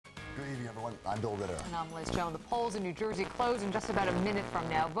everyone. I'm Bill Ritter. And I'm Liz Joan. The polls in New Jersey close in just about a minute from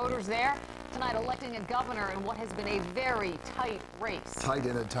now. Voters there tonight electing a governor in what has been a very tight race. Tight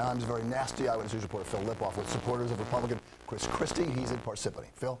and at times very nasty. Eyewitness News reporter Phil Lipoff with supporters of Republican Chris Christie. He's in Parsippany.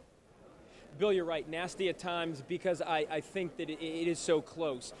 Phil? Bill, you're right. Nasty at times because I think that it is so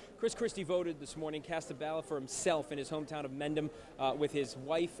close. Chris Christie voted this morning, cast a ballot for himself in his hometown of Mendham with his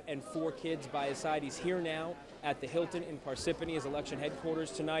wife and 4 kids by his side. He's here now at the Hilton in Parsippany, his election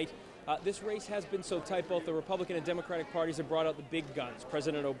headquarters tonight. This race has been so tight, both the Republican and Democratic parties have brought out the big guns.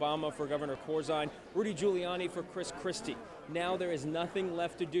 President Obama for Governor Corzine, Rudy Giuliani for Chris Christie. Now there is nothing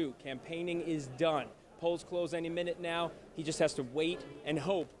left to do. Campaigning is done. Polls close any minute now. He just has to wait and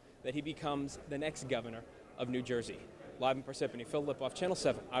hope that he becomes the next governor of New Jersey. Live in Parsippany, Phil Lipoff, Channel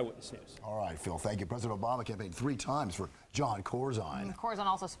 7 Eyewitness News. All right, Phil, thank you. President Obama campaigned 3 times for John Corzine. Corzine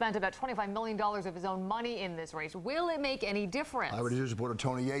also spent about $25 million of his own money in this race. Will it make any difference? Eyewitness News reporter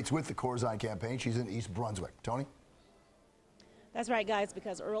Tony Yates with the Corzine campaign. She's in East Brunswick. Tony? That's right, guys,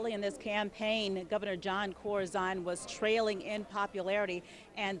 because early in this campaign, Governor John Corzine was trailing in popularity,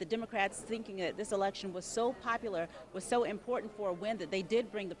 and the Democrats, thinking that this election was so popular, was so important for a win, that they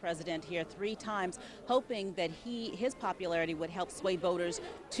did bring the president here 3 times, hoping that his popularity would help sway voters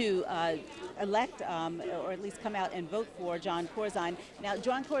to elect or at least come out and vote for John Corzine. Now,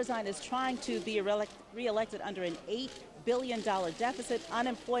 John Corzine is trying to be re-elected under an $8 billion deficit,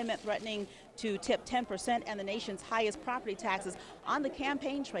 unemployment threatening to tip 10%, and the nation's highest property taxes. On the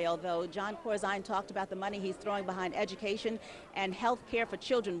campaign trail, though, John Corzine talked about the money he's throwing behind education and health care for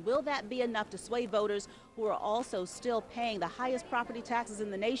children. Will that be enough to sway voters who are also still paying the highest property taxes in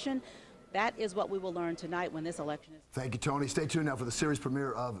the nation? That is what we will learn tonight when this election is. Thank you, Tony. Stay tuned now for the series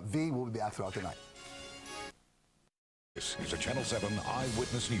premiere of V. We'll be back throughout the night. This is a Channel 7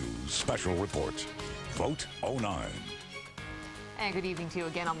 Eyewitness News special report. Vote 09. And good evening to you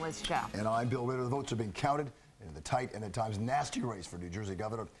again. I'm Liz Chow. And I'm Bill Ritter. The votes are being counted in the tight and at times nasty race for New Jersey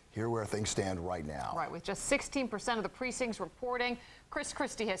governor. Here where things stand right now. Right, with just 16% of the precincts reporting. Chris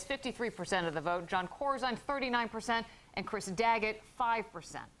Christie has 53% of the vote, John Corzine 39%, and Chris Daggett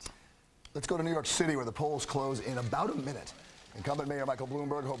 5%. Let's go to New York City, where the polls close in about a minute. Incumbent Mayor Michael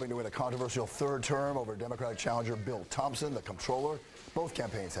Bloomberg hoping to win a controversial 3rd term over Democratic challenger Bill Thompson, the comptroller. Both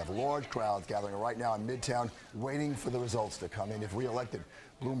campaigns have large crowds gathering right now in Midtown, waiting for the results to come in. If re-elected,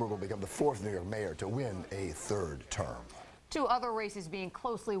 Bloomberg will become the 4th New York mayor to win a 3rd term. 2 other races being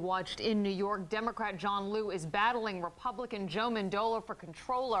closely watched in New York. Democrat John Liu is battling Republican Joe Mandola for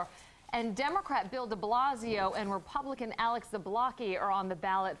controller, and Democrat Bill de Blasio and Republican Alex Zablocki are on the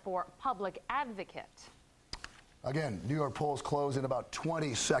ballot for public advocate. Again, New York polls close in about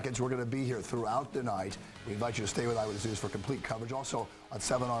 20 seconds. We're going to be here throughout the night. We invite you to stay with Eyewitness News for complete coverage. Also on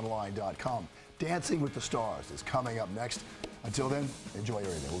 7online.com. Dancing with the Stars is coming up next. Until then, enjoy your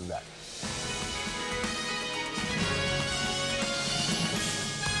evening. We'll be back.